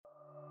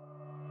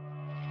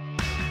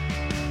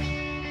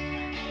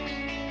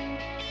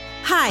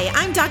Hi,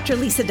 I'm Dr.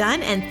 Lisa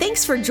Dunn, and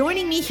thanks for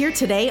joining me here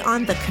today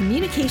on The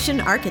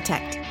Communication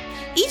Architect.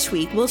 Each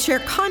week, we'll share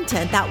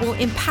content that will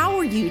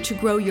empower you to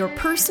grow your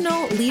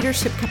personal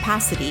leadership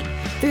capacity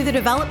through the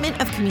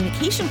development of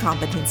communication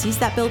competencies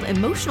that build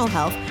emotional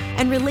health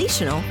and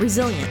relational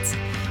resilience.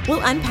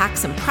 We'll unpack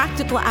some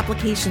practical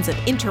applications of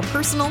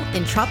interpersonal,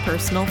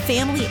 intrapersonal,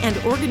 family, and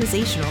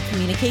organizational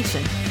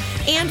communication.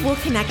 And we'll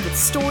connect with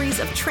stories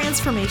of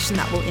transformation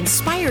that will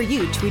inspire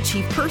you to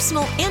achieve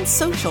personal and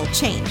social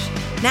change.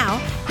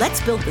 Now,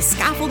 let's build the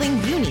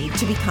scaffolding you need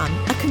to become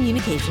a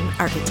communication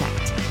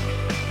architect.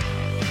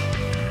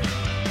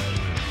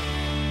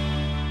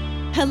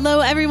 Hello,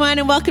 everyone,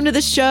 and welcome to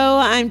the show.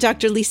 I'm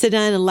Dr. Lisa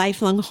Dunn, a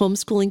lifelong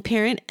homeschooling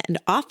parent and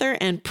author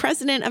and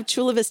president of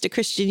Chula Vista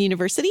Christian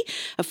University,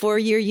 a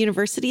 4-year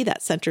university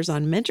that centers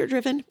on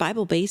mentor-driven,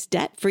 Bible-based,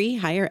 debt-free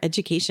higher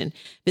education.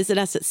 Visit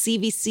us at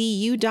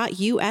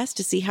CVCU.us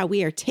to see how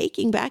we are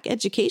taking back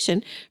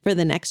education for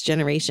the next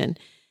generation.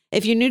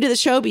 If you're new to the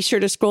show, be sure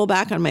to scroll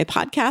back on my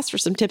podcast for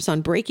some tips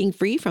on breaking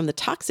free from the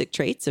toxic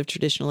traits of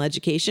traditional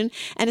education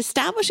and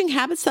establishing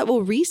habits that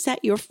will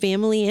reset your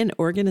family and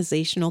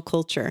organizational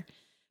culture.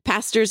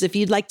 Pastors, if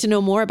you'd like to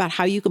know more about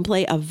how you can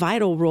play a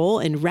vital role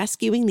in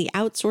rescuing the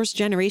outsourced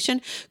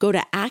generation, go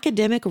to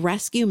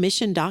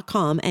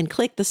academicrescuemission.com and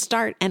click the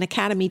Start an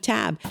Academy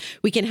tab.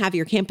 We can have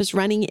your campus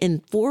running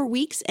in 4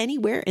 weeks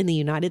anywhere in the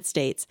United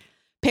States.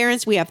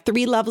 Parents, we have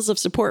 3 levels of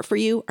support for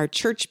you: our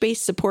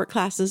church-based support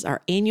classes,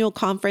 our annual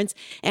conference,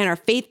 and our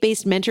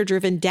faith-based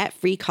mentor-driven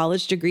debt-free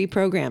college degree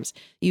programs.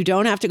 You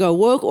don't have to go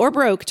woke or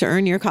broke to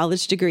earn your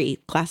college degree.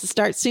 Classes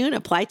start soon.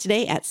 Apply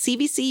today at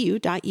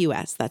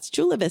CVCU.us. That's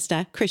Chula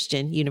Vista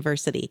Christian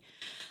University.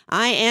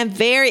 I am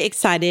very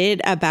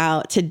excited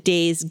about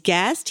today's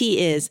guest.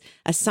 He is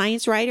a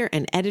science writer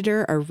and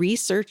editor, a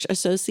research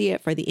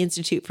associate for the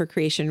Institute for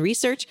Creation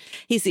Research.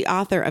 He's the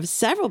author of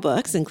several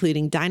books,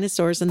 including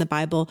Dinosaurs in the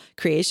Bible,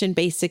 Creation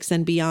Basics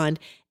and Beyond.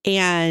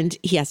 And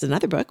he has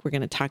another book we're going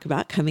to talk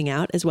about coming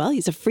out as well.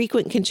 He's a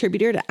frequent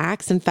contributor to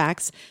Acts and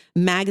Facts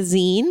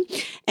magazine.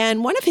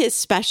 And one of his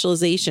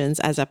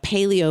specializations as a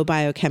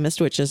paleobiochemist,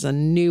 which is a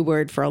new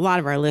word for a lot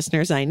of our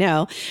listeners, I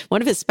know,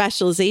 one of his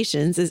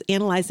specializations is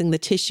analyzing the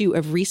tissue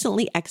of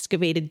recently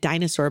excavated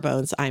dinosaur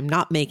bones. I'm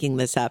not making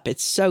this up.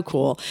 It's so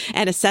cool.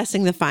 And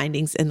assessing the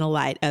findings in the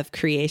light of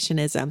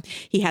creationism.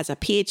 He has a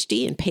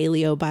PhD in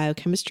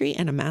paleobiochemistry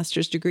and a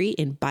master's degree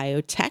in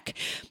biotech.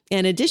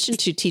 In addition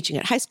to teaching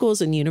at high schools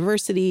and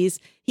universities,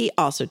 he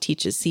also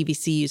teaches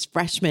CVCU's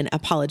freshman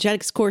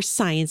apologetics course,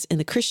 Science in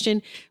the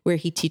Christian, where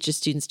he teaches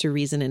students to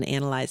reason and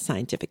analyze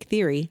scientific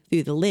theory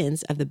through the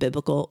lens of the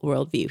biblical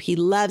worldview. He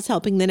loves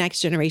helping the next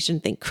generation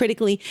think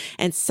critically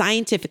and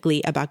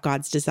scientifically about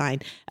God's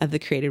design of the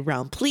created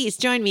realm. Please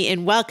join me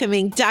in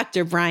welcoming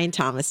Dr. Brian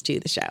Thomas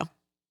to the show.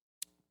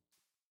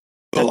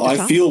 Well,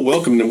 I feel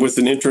welcomed with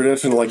an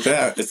introduction like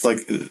that. It's like,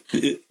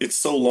 it's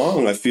so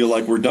long, I feel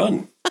like we're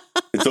done.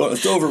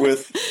 It's over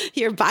with.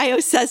 Your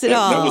bio says it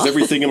all. That was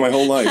everything in my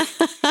whole life.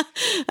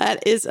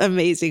 That is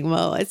amazing.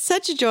 Well, it's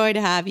such a joy to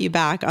have you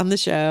back on the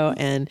show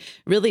and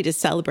really to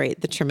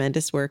celebrate the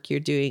tremendous work you're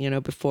doing. You know,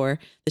 before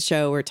the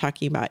show, we're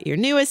talking about your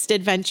newest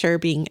adventure,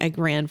 being a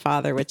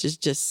grandfather, which is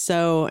just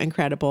so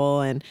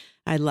incredible. And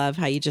I love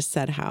how you just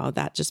said how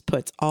that just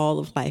puts all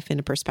of life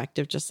into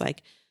perspective, just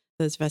like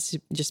those of us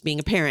just being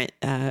a parent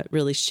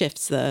really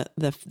shifts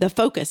the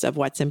focus of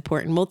what's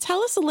important. Well,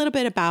 tell us a little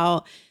bit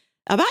about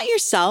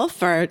yourself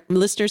for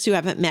listeners who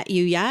haven't met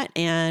you yet,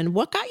 and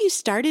what got you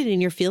started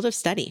in your field of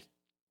study.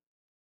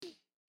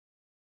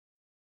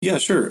 Yeah,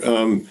 sure.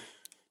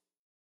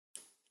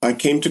 I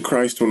came to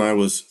Christ when I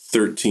was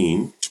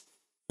 13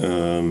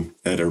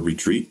 at a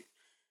retreat.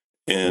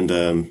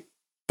 And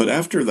but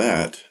after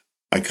that,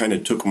 I kind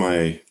of took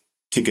my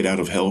ticket out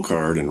of hell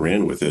card and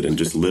ran with it and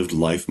just lived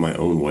life my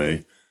own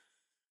way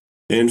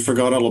and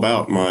forgot all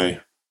about my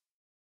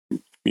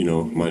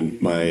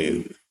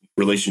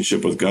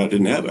relationship with God.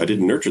 I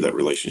didn't nurture that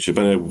relationship,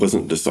 and I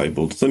wasn't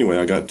discipled. So anyway,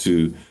 I got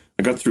through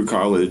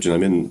college,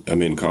 and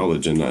I'm in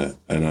college, and I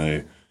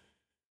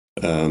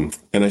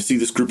see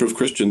this group of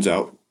Christians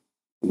out.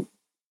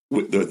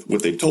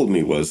 What they told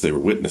me was they were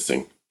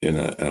witnessing, and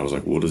I was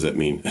like, what does that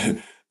mean?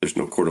 There's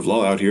no court of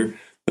law out here.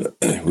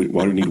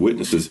 Why do we need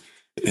witnesses?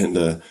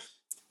 And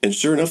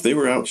sure enough, they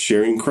were out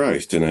sharing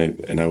Christ, and I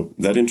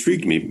that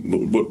intrigued me.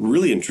 What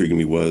really intrigued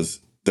me was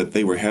that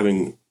they were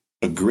having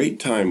a great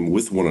time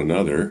with one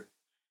another,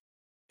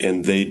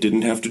 and they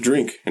didn't have to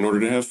drink in order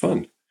to have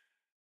fun,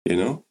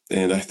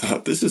 And I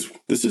thought, this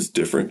is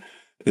different.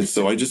 And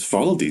so I just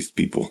followed these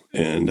people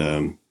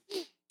and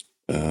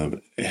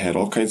had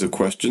all kinds of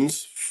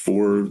questions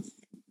for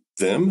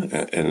them.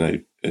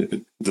 And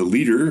the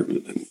leader,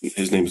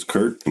 his name's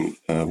Kurt,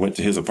 went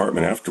to his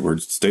apartment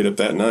afterwards, stayed up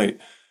that night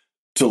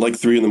till like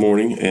 3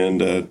 a.m.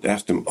 and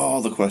asked him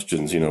all the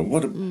questions,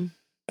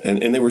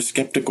 And they were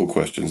skeptical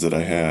questions that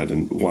I had.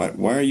 And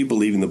why are you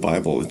believing the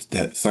Bible?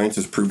 Science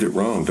has proved it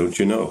wrong, don't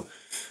you know?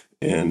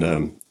 And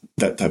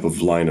that type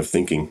of line of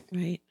thinking.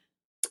 Right.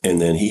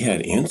 And then he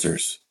had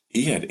answers.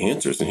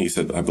 And he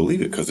said, I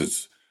believe it because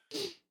it's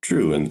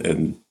true.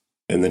 And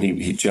And then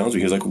he challenged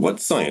me. He was like, "What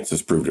science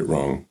has proved it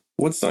wrong?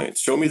 What science?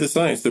 Show me the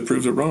science that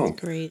proves it wrong."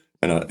 Great.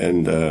 And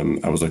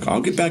I was like,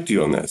 "I'll get back to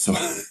you on that." So,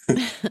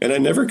 and I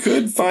never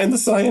could find the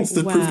science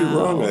that proved it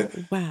wrong.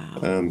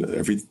 Wow.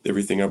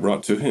 Everything I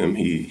brought to him,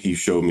 he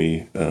showed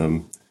me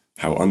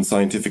how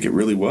unscientific it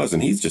really was,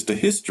 and he's just a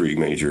history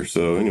major.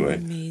 So anyway,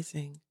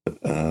 amazing.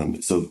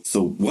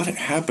 So what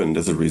happened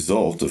as a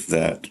result of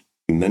that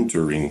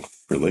mentoring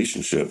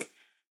relationship,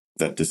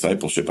 that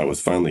discipleship I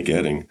was finally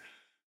getting,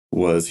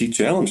 was he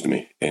challenged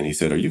me, and he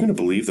said, "Are you going to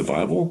believe the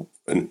Bible?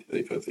 And are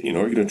you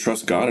going to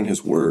trust God and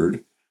His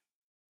Word,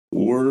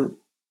 or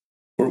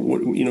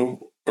what?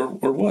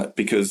 Or what?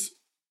 Because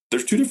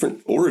there's two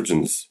different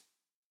origins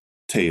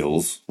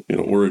tales,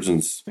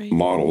 origins right.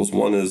 models.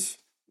 One is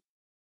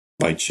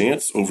by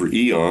chance over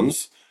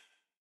eons,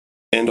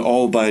 and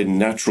all by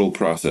natural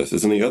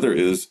processes, and the other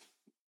is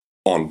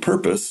on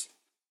purpose,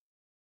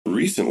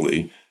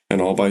 recently,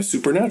 and all by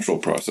supernatural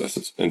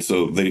processes. And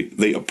so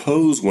they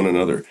oppose one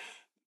another.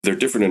 They're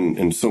different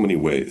in so many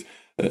ways.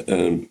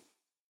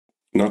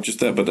 Not just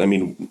that, but I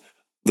mean,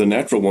 the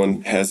natural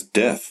one has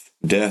death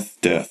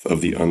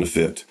of the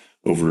unfit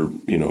over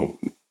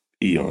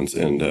eons,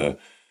 and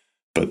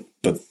but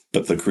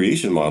the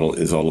creation model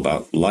is all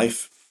about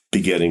life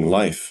begetting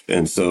life.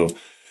 And so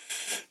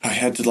I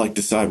had to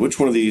decide which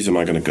one of these am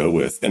I going to go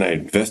with, and I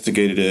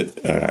investigated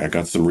it. I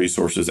got some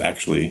resources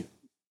actually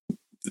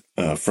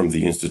from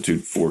the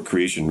Institute for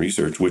Creation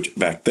Research, which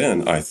back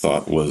then I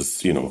thought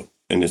was an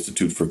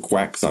institute for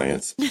quack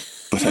science.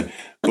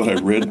 But I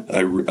read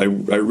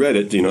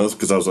it,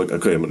 because I was like,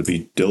 okay, I'm going to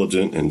be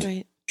diligent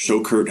and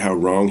show Kurt how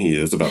wrong he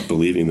is about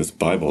believing this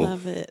Bible.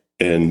 Love it.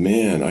 And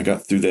man, I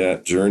got through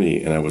that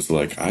journey, and I was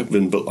like, I've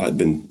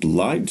been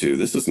lied to.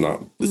 This is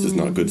not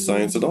good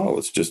science at all.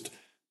 It's just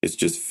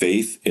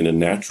faith in a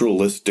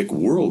naturalistic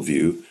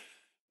worldview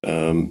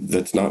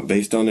that's not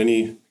based on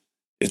any.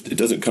 It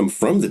doesn't come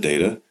from the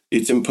data.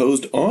 It's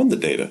imposed on the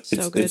data.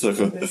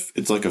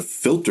 It's like a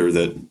filter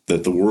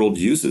that the world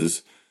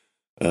uses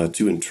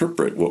to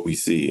interpret what we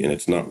see, and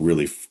it's not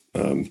really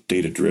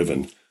data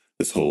driven.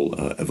 This whole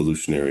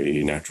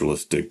evolutionary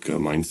naturalistic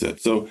mindset.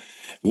 So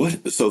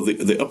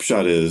the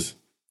upshot is,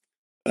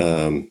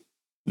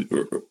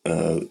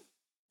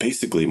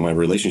 basically, my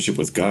relationship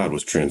with God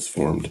was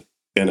transformed,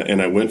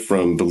 and I went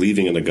from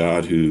believing in a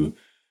God who,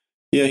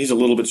 he's a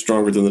little bit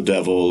stronger than the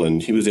devil,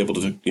 and he was able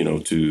to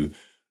to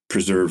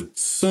preserve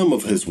some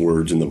of his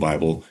words in the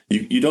Bible.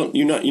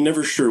 You're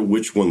never sure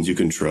which ones you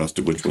can trust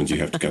or which ones you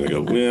have to kind of go,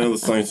 well, the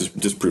science has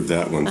disproved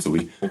that one, so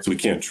we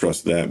can't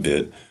trust that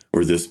bit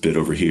or this bit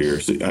over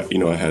here. So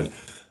I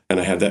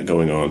had that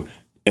going on,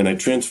 and I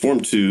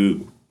transformed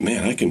to,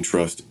 man, I can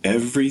trust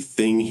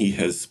everything he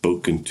has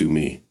spoken to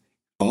me,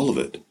 all of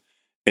it,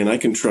 and I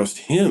can trust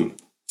him.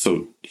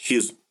 So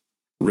his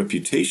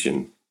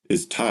reputation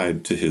is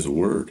tied to his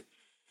word,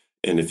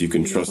 and if you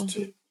can trust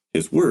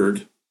his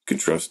word, you can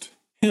trust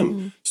him.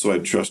 Mm-hmm. So I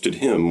trusted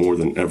him more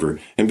than ever.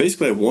 And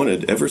basically I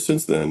wanted ever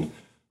since then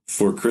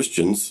for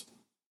Christians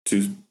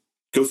to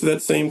go through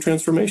that same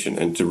transformation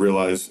and to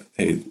realize,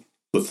 hey,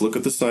 let's look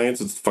at the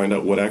science. Let's find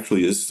out what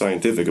actually is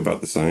scientific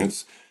about the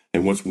science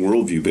and what's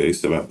worldview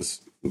based about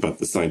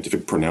the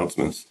scientific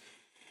pronouncements.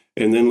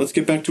 And then let's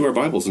get back to our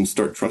Bibles and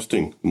start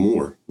trusting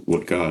more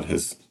what God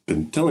has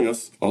been telling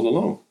us all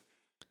along.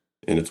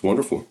 And it's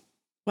wonderful.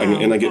 Wow.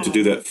 And I get to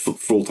do that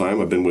full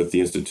time. I've been with the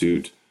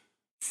Institute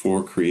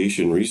for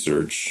Creation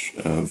Research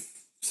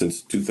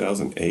since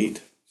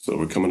 2008. So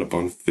we're coming up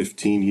on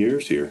 15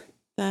 years here.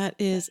 That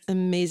is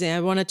amazing.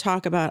 I want to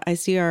talk about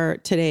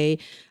ICR today.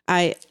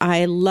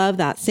 I love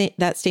that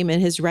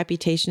statement. His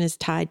reputation is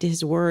tied to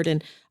his word.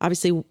 And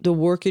obviously the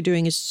work you're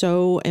doing is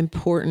so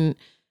important.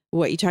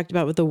 What you talked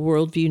about with the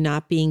worldview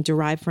not being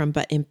derived from,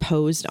 but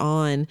imposed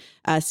on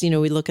us.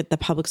 We look at the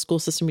public school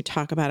system. We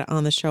talk about it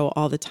on the show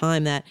all the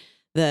time, that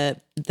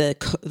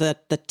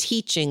the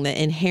teaching,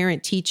 the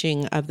inherent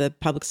teaching of the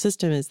public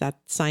system is that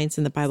science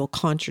and the Bible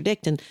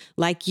contradict. And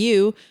like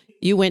you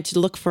went to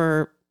look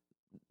for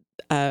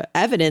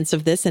evidence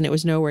of this, and it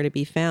was nowhere to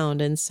be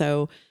found. And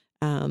so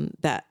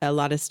that a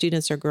lot of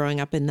students are growing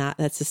up in that.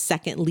 That's the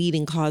second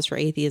leading cause for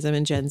atheism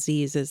in Gen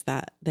Zs, is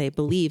that they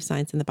believe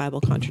science and the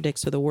Bible contradict.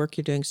 So the work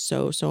you're doing is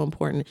so, so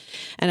important.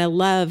 And I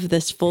love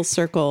this full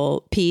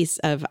circle piece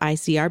of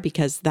ICR,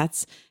 because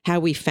that's how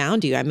we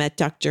found you. I met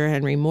Dr.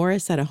 Henry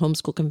Morris at a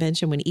homeschool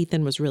convention when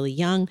Ethan was really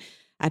young.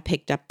 I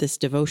picked up this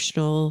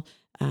devotional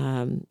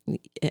and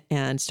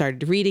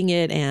started reading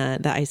it,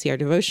 and the ICR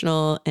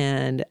devotional,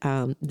 and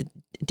the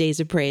Days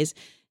of Praise,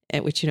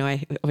 which,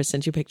 I always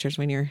send you pictures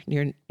when you're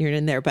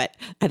in there, but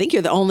I think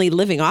you're the only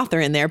living author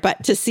in there.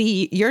 But to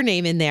see your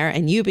name in there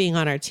and you being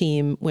on our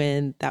team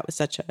when that was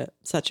such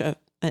an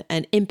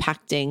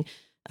impacting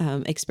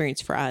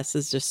experience for us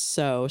is just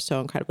so,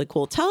 so incredibly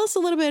cool. Tell us a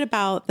little bit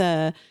about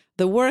the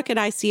work at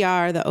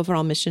ICR, the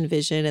overall mission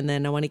vision, and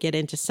then I want to get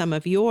into some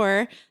of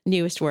your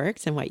newest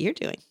works and what you're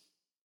doing.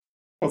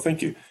 Well,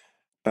 thank you.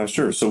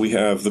 Sure. So we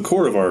have the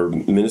core of our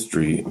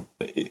ministry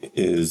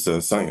is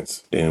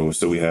science. And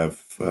so we have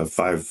 5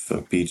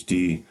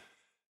 PhD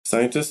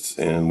scientists,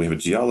 and we have a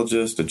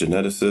geologist, a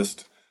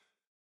geneticist,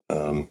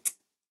 um,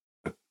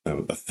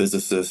 a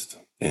physicist,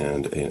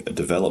 and a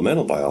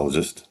developmental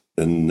biologist,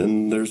 and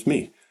then there's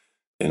me,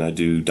 and I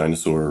do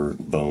dinosaur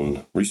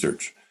bone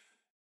research.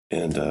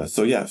 And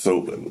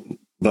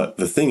but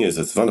the thing is,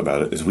 that's fun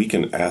about it is we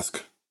can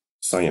ask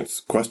science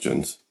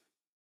questions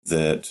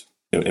that,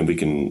 and we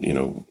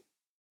can,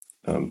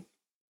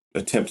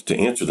 attempt to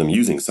answer them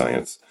using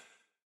science.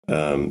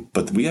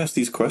 But we ask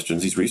these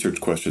questions, these research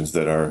questions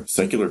that our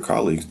secular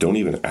colleagues don't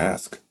even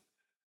ask.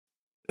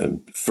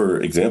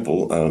 For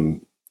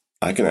example,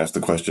 I can ask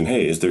the question,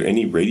 hey, is there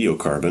any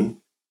radiocarbon,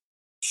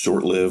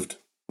 short-lived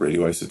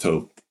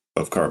radioisotope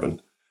of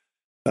carbon?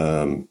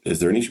 Is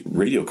there any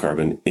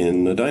radiocarbon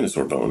in the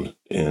dinosaur bone?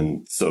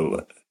 And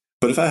so,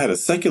 but if I had a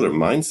secular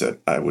mindset,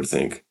 I would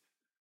think,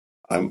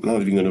 I'm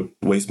not even going to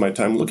waste my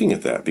time looking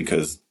at that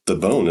because the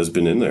bone has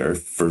been in there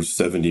for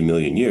 70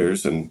 million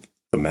years and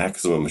the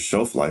maximum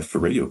shelf life for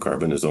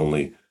radiocarbon is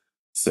only,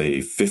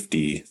 say,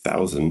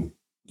 50,000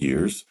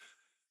 years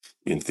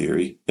in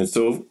theory. And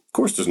so, of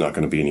course, there's not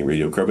going to be any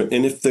radiocarbon.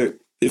 And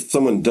if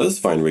someone does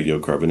find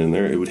radiocarbon in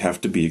there, it would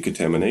have to be a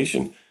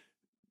contamination,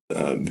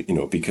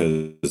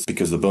 because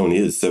the bone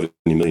is 70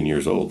 million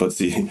years old. But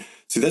see,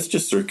 that's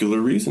just circular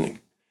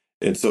reasoning.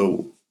 And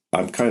so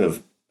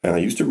and I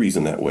used to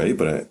reason that way,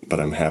 but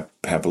I'm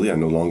happily I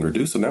no longer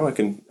do. So now I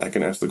can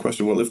ask the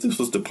question: well, if this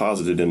was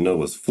deposited in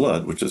Noah's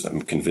flood, which is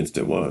I'm convinced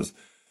it was,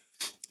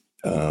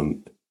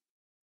 then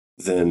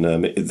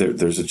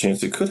there's a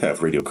chance it could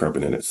have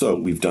radiocarbon in it. So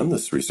we've done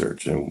this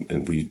research,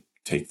 and we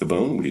take the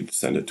bone, we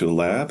send it to a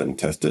lab and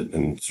test it,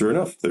 and sure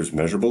enough, there's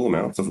measurable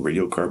amounts of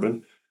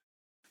radiocarbon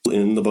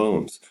in the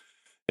bones,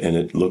 and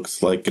it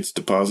looks like it's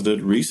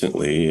deposited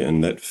recently,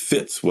 and that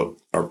fits what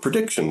our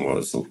prediction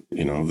was.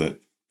 That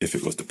if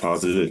it was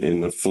deposited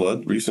in the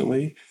flood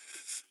recently,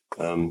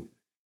 then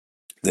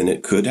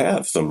it could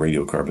have some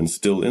radiocarbon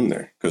still in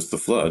there because the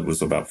flood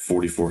was about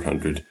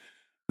 4,400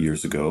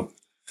 years ago,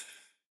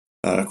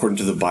 according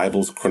to the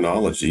Bible's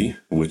chronology,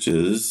 which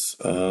is,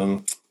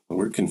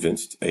 we're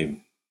convinced,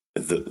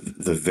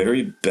 the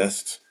very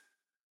best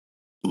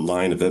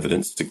line of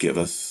evidence to give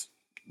us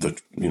the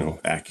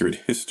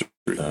accurate history,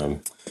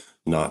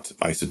 not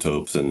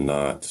isotopes and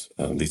not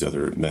these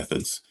other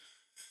methods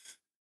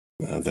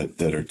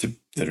that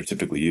are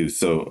typically used.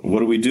 So what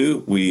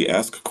do? We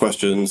ask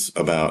questions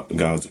about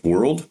God's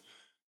world,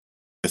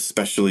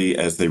 especially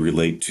as they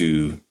relate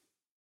to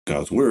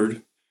God's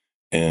word,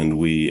 and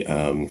we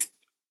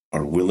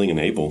are willing and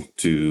able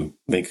to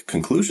make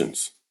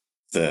conclusions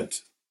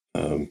that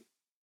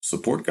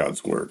support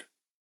God's word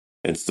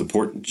and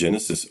support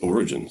Genesis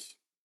origins.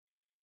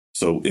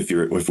 So if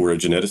we're a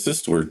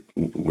geneticist, we're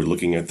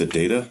looking at the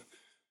data.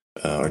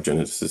 Our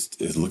geneticist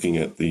is looking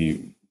at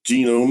the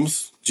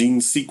genomes,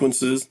 gene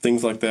sequences,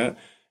 things like that,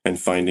 and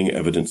finding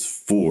evidence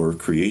for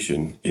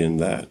creation in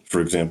that.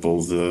 For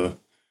example,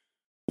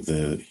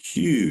 the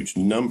huge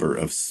number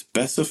of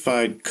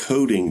specified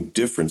coding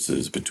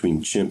differences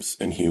between chimps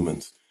and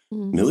humans,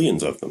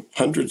 millions of them,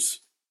 hundreds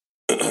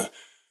of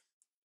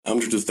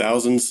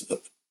thousands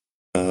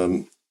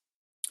of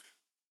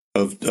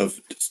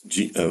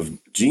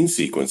gene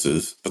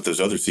sequences, but there's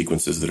other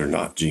sequences that are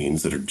not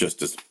genes that are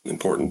just as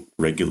important,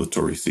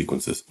 regulatory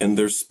sequences, and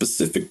they're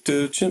specific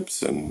to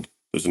chimps, and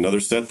there's another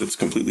set that's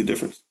completely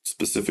different,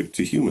 specific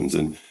to humans.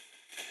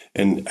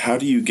 And how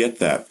do you get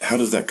that? How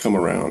does that come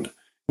around?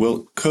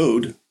 Well,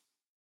 code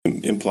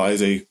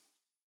implies a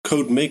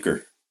code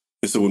maker.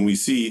 So when we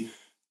see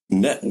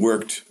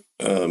networked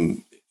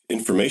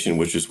information,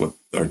 which is what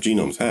our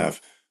genomes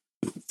have,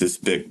 this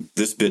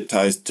bit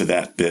ties to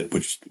that bit,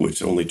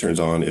 which only turns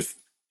on if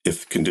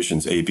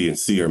conditions A, B, and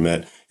C are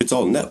met. It's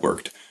all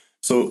networked.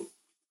 So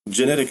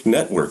genetic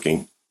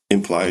networking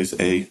implies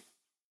a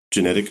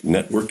genetic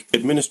network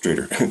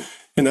administrator,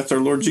 and that's our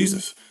Lord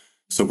Jesus.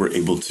 So we're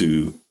able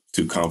to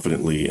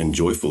confidently and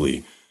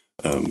joyfully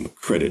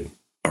credit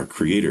our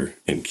Creator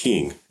and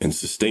King and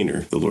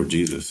Sustainer, the Lord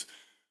Jesus,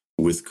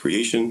 with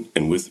creation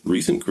and with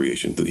recent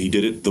creation. That He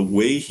did it the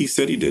way He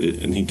said He did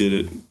it, and He did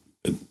it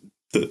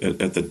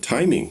at the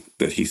timing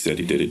that He said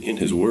He did it in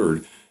His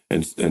Word.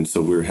 And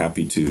so we're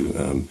happy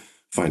to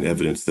find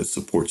evidence that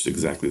supports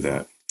exactly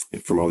that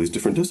from all these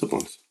different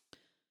disciplines.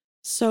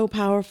 So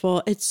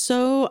powerful. It's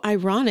so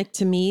ironic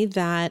to me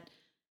that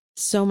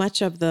so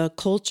much of the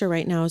culture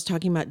right now is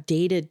talking about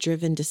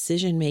data-driven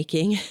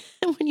decision-making.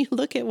 And when you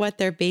look at what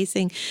they're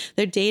basing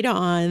their data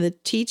on, the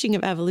teaching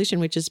of evolution,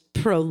 which is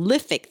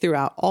prolific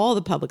throughout all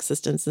the public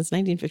systems since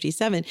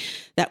 1957,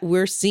 that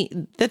we're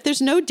seeing that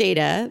there's no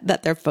data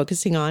that they're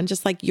focusing on,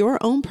 just like your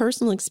own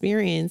personal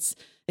experience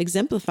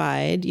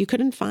exemplified. You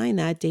couldn't find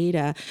that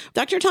data.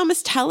 Dr.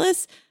 Thomas, tell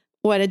us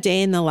what a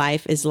day in the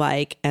life is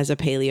like as a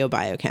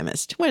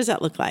paleobiochemist. What does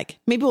that look like?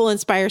 Maybe we'll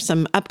inspire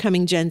some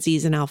upcoming Gen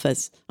Zs and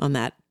Alphas on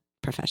that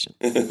profession.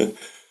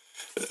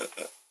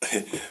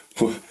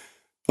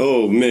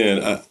 Oh man,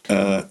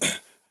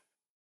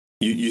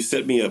 you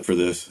set me up for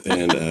this,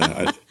 and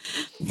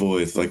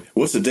boy, it's like,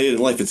 what's a day in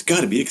life? It's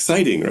got to be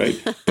exciting, right?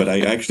 But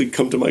I actually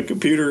come to my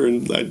computer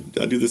and I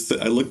do this.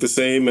 I look the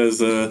same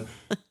as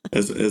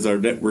our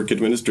network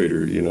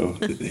administrator.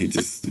 He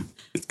just,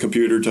 it's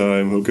computer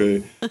time,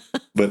 okay.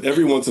 But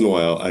every once in a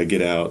while, I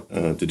get out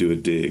to do a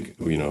dig,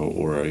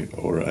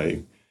 or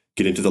I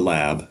get into the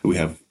lab. We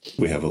have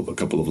a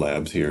couple of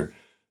labs here,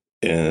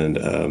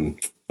 and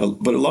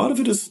but a lot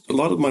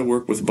of my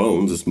work with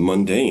bones is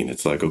mundane.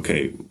 It's like,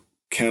 okay,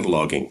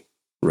 cataloging,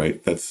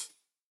 right? That's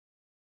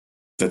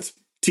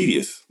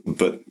tedious,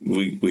 but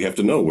we have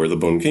to know where the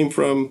bone came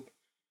from,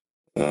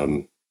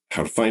 how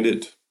to find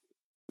it,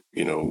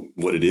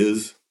 what it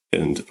is,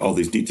 and all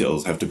these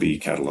details have to be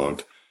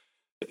cataloged.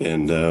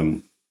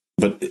 And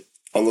but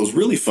on those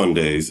really fun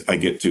days, I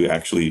get to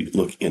actually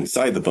look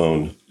inside the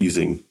bone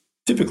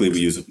typically we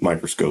use a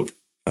microscope,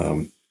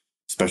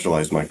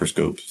 specialized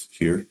microscopes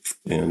here.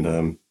 And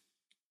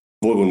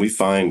boy, when we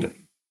find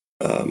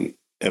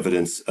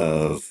evidence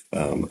of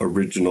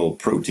original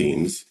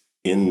proteins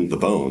in the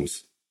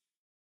bones,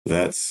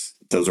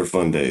 those are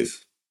fun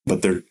days.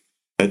 But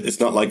it's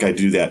not like I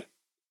do that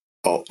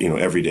all,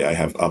 every day.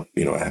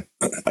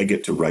 I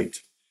get to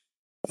write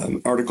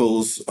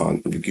articles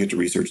we get to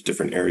research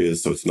different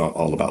areas, so it's not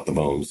all about the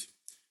bones.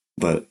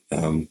 But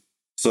the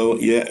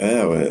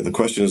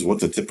question is,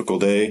 what's a typical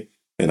day?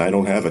 And I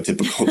don't have a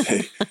typical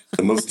day.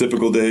 The most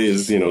typical day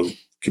is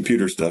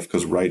computer stuff,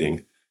 because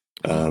writing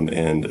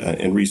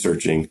and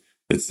researching.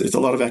 It's a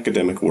lot of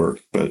academic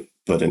work, but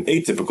an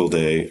atypical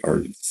day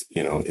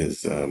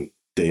is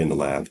day in the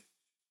lab.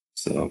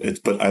 So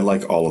but I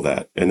like all of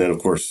that. And then, of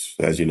course,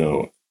 as you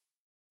know,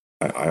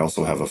 I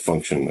also have a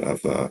function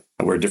of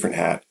I wear a different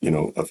hat,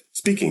 of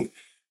speaking.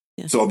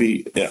 Yeah. So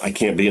I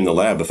can't be in the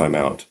lab if I'm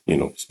out,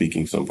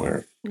 speaking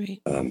somewhere.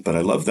 Right. But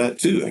I love that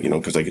too,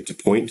 because I get to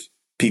point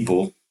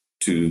people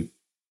to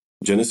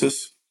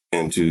Genesis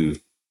and to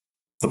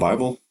the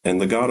Bible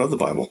and the God of the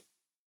Bible.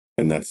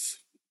 And that's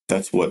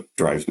what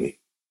drives me.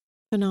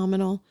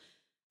 Phenomenal.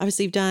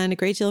 Obviously, you've done a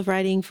great deal of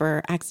writing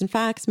for Acts and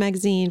Facts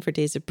magazine, for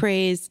Days of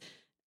Praise.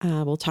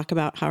 We'll talk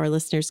about how our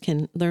listeners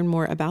can learn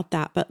more about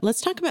that. But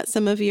let's talk about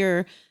some of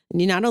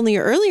not only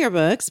your earlier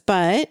books,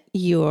 but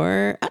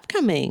your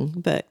upcoming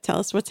book. Tell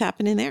us what's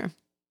happening there.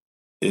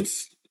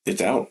 It's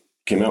out.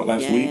 Came out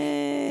last week.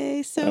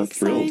 Yay, so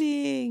exciting.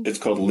 Thrilled. It's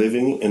called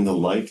Living in the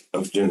Light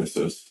of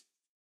Genesis.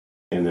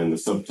 And then the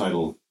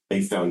subtitle,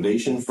 A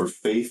Foundation for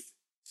Faith,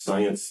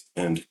 Science,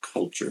 and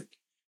Culture.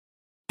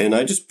 And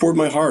I just poured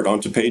my heart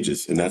onto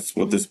pages, and that's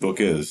what this book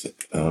is.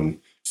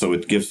 So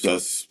it gives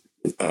us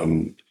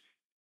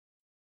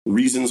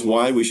reasons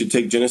why we should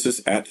take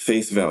Genesis at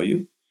face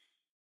value,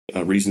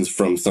 reasons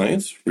from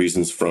science,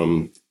 reasons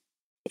from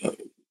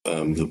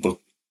the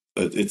book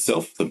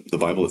itself, the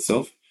Bible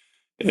itself,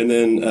 and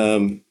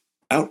then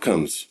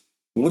outcomes.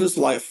 What does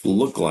life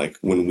look like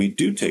when we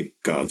do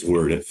take God's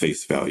word at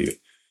face value?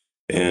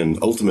 And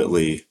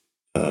ultimately,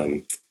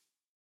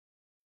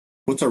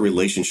 what's our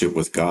relationship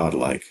with God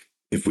like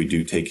if we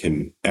do take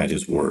him at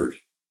his word?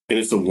 And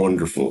it's a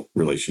wonderful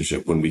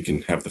relationship when we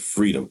can have the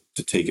freedom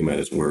to take him at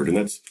his word. And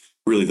that's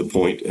really the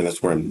point, and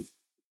that's where I'm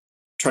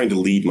trying to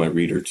lead my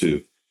reader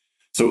to.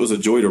 So it was a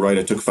joy to write.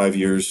 It took 5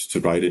 years to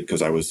write it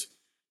because I was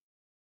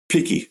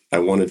picky. I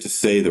wanted to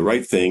say the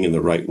right thing in the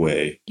right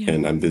way. Yeah.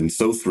 And I've been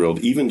so thrilled.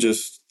 Even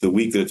just the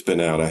week that it's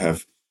been out, I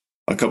have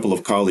a couple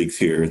of colleagues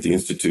here at the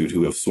Institute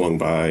who have swung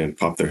by and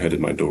popped their head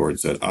in my door and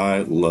said, I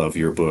love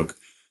your book.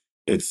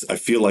 I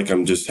feel like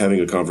I'm just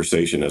having a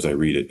conversation as I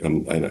read it.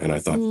 And I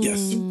thought,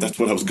 yes, that's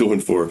what I was going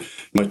for.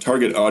 My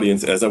target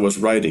audience, as I was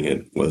writing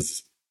it,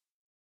 was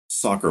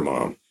soccer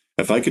mom.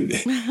 If I can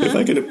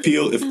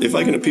appeal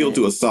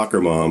to a soccer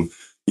mom,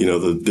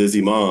 the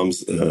busy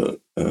moms,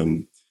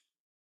 and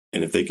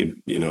if they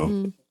could, you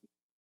know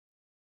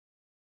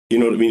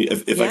what I mean?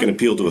 If I can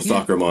appeal to a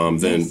soccer mom,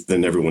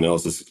 then everyone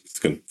else is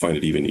going to find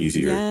it even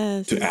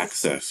easier to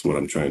access what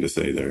I'm trying to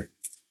say there.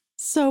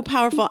 So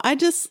powerful. I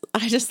just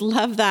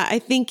love that. I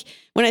think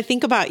when I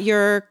think about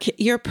your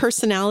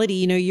personality,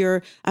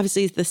 you're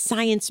obviously the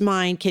science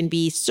mind can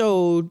be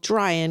so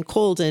dry and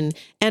cold and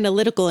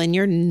analytical, and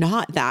you're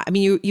not that. I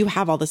mean, you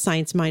have all the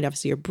science mind,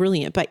 obviously you're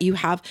brilliant, but you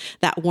have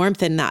that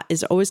warmth, and that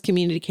is always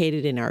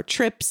communicated in our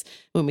trips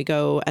when we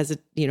go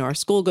our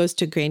school goes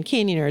to Grand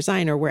Canyon or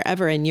Zion or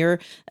wherever. And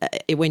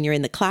when you're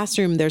in the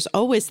classroom, there's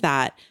always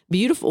that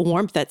beautiful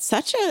warmth. It's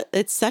such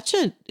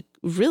a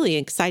really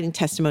exciting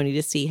testimony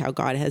to see how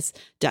God has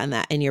done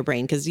that in your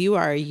brain, because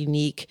you're a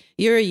unique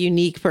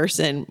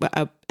person.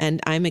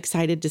 And I'm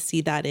excited to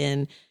see that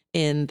in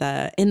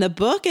the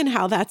book and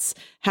how that's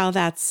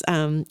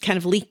kind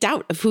of leaked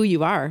out of who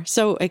you are.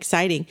 So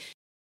exciting.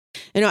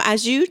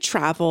 As you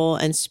travel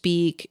and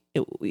speak,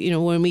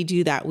 when we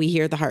do that, we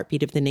hear the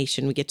heartbeat of the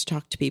nation. We get to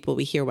talk to people.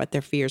 We hear what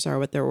their fears are,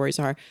 what their worries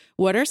are.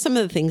 What are some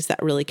of the things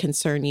that really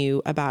concern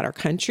you about our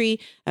country,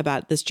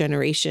 about this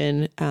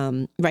generation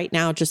right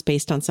now, just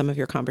based on some of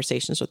your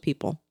conversations with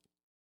people?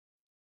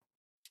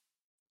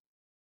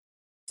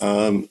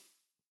 I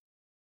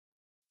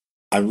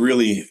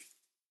really,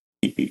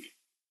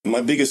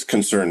 my biggest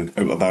concern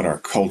about our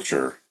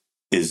culture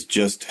is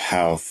just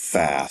how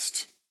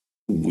fast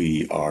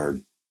we are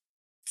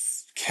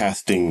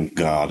casting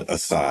God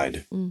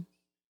aside. Mm.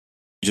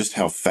 Just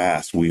how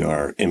fast we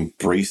are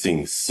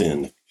embracing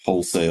sin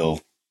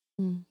wholesale,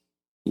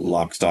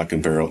 lock, stock,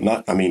 and barrel.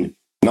 Not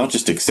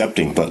just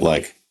accepting, but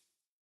like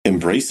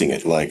embracing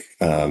it, like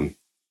to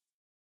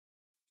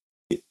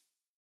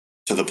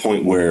the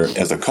point where,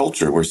 as a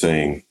culture, we're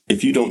saying,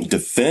 if you don't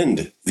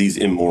defend these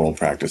immoral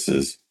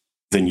practices,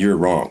 then you're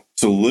wrong.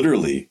 So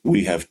literally,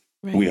 we are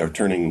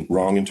turning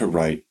wrong into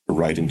right,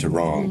 right into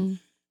wrong.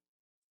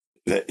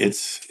 That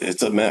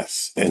it's a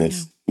mess, and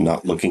it's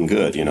not looking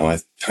good.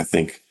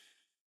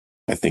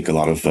 I think a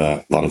lot of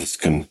us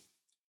can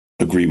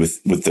agree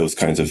with those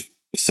kinds of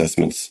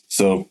assessments.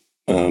 So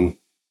the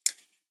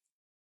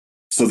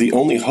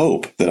only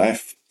hope that I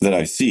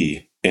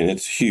see, and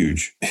it's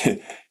huge,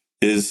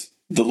 is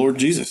the Lord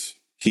Jesus.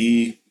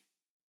 He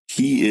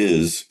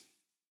is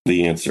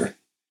the answer.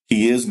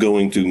 He is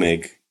going to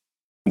make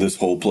this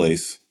whole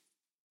place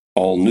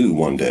all new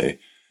one day.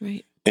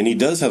 Right. And he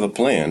does have a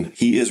plan.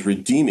 He is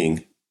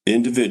redeeming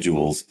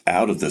individuals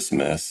out of this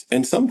mess,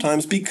 and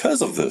sometimes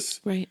because of this.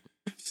 Right.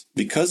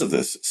 Because of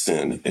this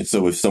sin. And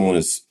so if someone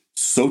is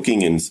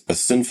soaking in a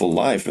sinful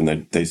life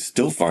and they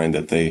still find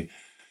that they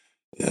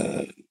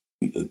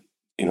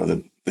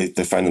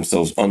find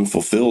themselves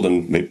unfulfilled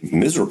and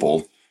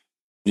miserable,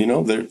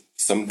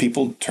 some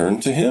people turn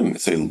to him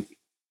and say,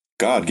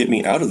 God, get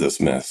me out of this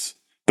mess.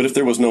 But if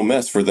there was no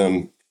mess for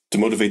them to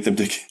motivate them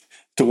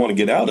to want to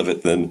get out of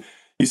it, then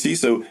you see,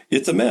 so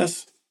it's a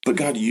mess, but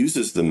God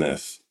uses the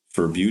mess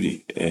for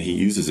beauty, and he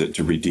uses it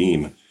to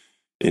redeem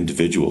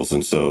individuals.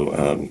 And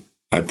so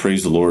I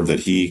praise the Lord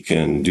that he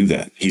can do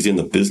that. He's in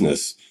the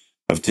business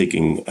of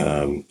taking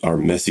our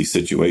messy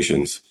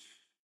situations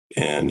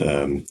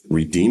and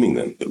redeeming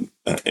them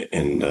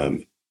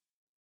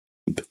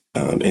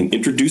and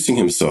introducing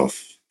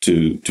himself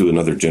to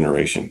another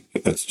generation.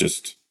 That's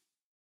just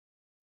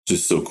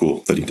so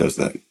cool that he does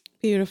that.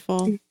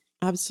 Beautiful.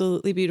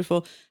 Absolutely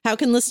beautiful. How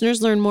can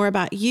listeners learn more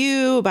about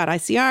you, about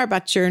ICR,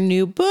 about your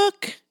new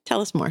book?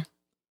 Tell us more.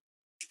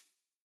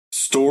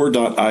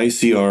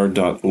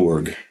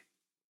 Store.icr.org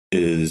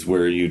is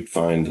where you'd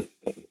find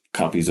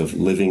copies of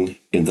Living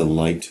in the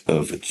Light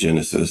of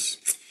Genesis.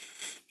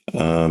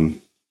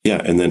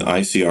 And then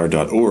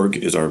ICR.org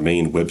is our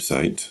main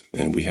website.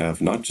 And we have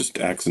not just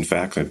Acts and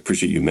Facts, I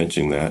appreciate you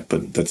mentioning that,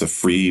 but that's a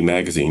free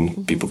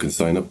magazine people can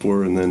sign up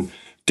for. And then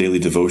Daily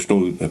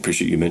Devotional, I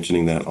appreciate you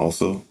mentioning that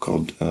also,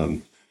 called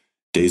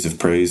Days of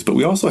Praise. But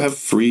we also have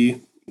free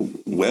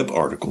web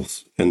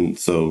articles, and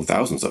so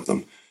thousands of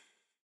them.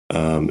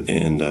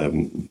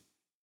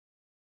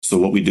 So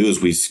what we do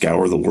is we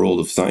scour the world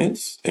of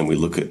science, and we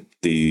look at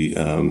the,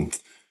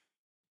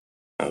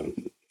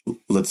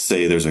 let's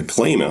say there's a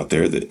claim out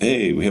there that,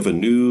 hey, we have a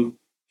new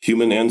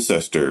human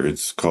ancestor.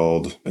 It's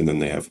called, and then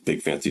they have a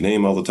big fancy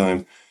name all the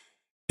time.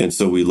 And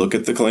so we look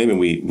at the claim, and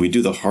we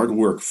do the hard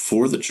work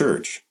for the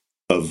church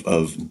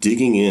of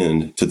digging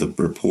in to the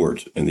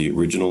report and the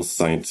original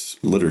science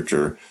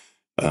literature,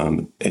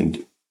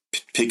 and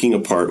picking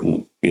apart,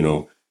 what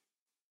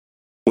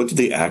did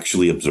they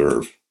actually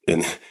observe?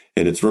 And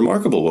it's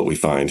remarkable what we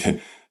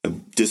find.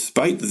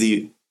 Despite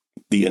the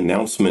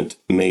announcement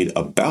made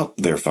about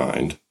their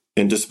find,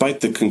 and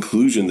despite the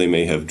conclusion they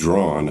may have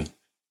drawn,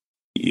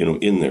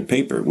 in their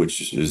paper,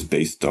 which is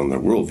based on their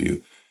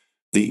worldview,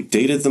 the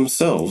data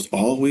themselves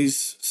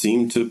always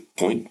seem to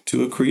point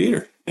to a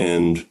creator.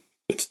 And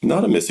it's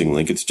not a missing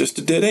link, it's just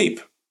a dead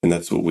ape. And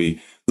that's what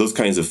those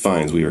kinds of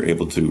finds we are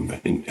able to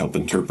help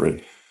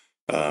interpret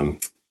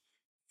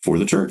for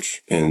the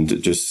church,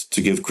 and just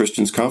to give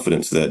Christians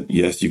confidence that,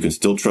 yes, you can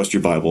still trust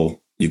your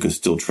Bible. You can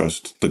still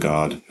trust the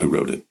God who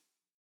wrote it.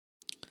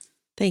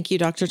 Thank you,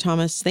 Dr.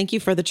 Thomas. Thank you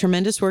for the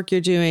tremendous work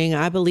you're doing.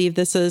 I believe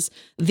this is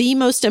the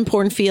most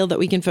important field that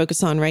we can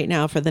focus on right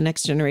now for the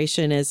next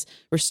generation, is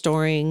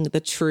restoring the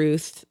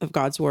truth of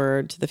God's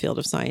word to the field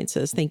of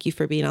sciences. Thank you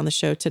for being on the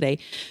show today.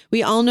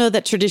 We all know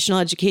that traditional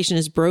education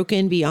is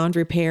broken beyond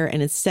repair,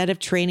 and instead of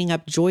training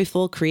up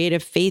joyful,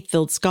 creative,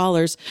 faith-filled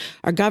scholars,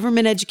 our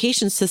government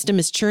education system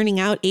is churning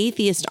out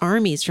atheist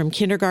armies from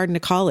kindergarten to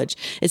college.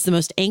 It's the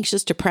most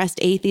anxious, depressed,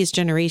 atheist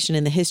generation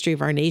in the history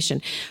of our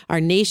nation.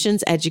 Our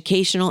nation's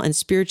educational and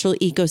spiritual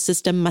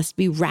ecosystem must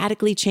be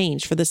radically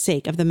changed for the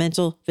sake of the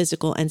mental,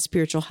 physical, and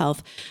spiritual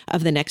health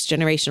of the next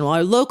generation. Well,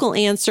 our local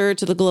answer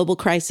to the global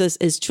crisis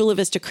is Chula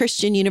Vista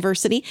Christian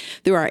University.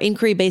 Through our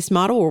inquiry-based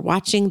model, we're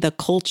watching the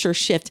culture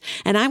shift.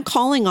 And I'm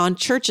calling on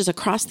churches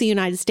across the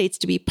United States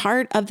to be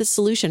part of the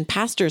solution.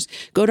 Pastors,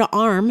 go to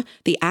ARM,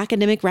 the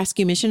Academic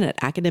Rescue Mission, at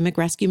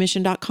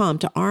academicrescuemission.com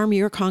to arm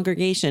your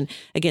congregation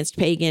against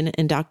pagan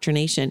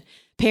indoctrination.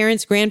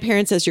 Parents,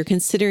 grandparents, as you're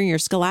considering your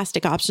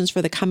scholastic options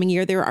for the coming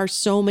year, there are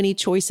so many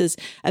choices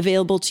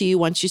available to you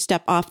once you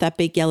step off that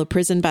big yellow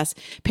prison bus.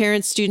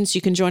 Parents, students,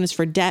 you can join us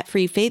for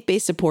debt-free,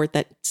 faith-based support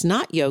that's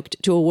not yoked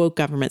to a woke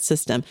government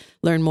system.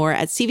 Learn more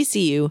at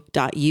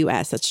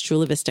CVCU.us. That's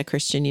Chula Vista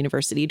Christian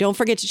University. Don't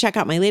forget to check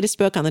out my latest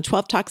book on the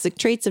 12 toxic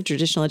traits of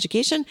traditional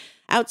education,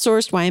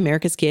 Outsourced: Why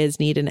America's Kids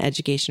Need an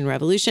Education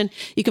Revolution.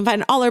 You can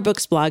find all our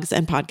books, blogs,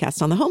 and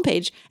podcasts on the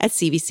homepage at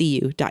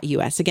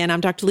cvcu.us. Again,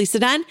 I'm Dr. Lisa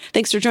Dunn.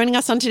 Thanks for joining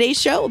us on today's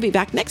show. We'll be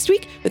back next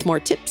week with more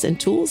tips and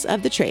tools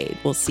of the trade.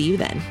 We'll see you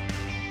then.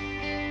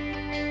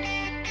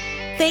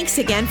 Thanks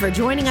again for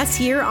joining us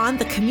here on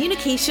The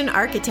Communication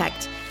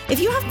Architect. If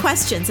you have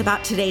questions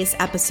about today's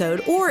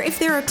episode, or if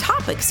there are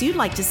topics you'd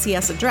like to see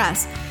us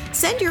address,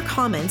 send your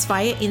comments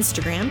via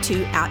Instagram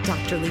to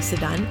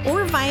 @DrLisaDunn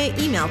or via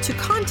email to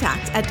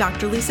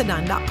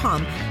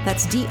contact@drlisadunn.com.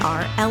 That's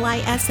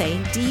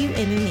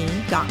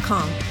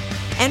DrLisadunne.com.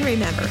 And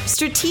remember,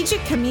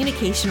 strategic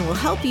communication will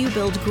help you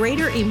build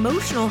greater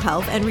emotional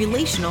health and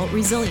relational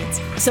resilience.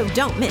 So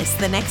don't miss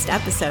the next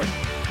episode.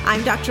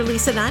 I'm Dr.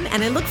 Lisa Dunn,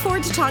 and I look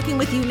forward to talking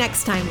with you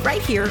next time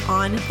right here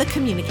on The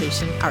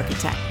Communication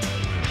Architect.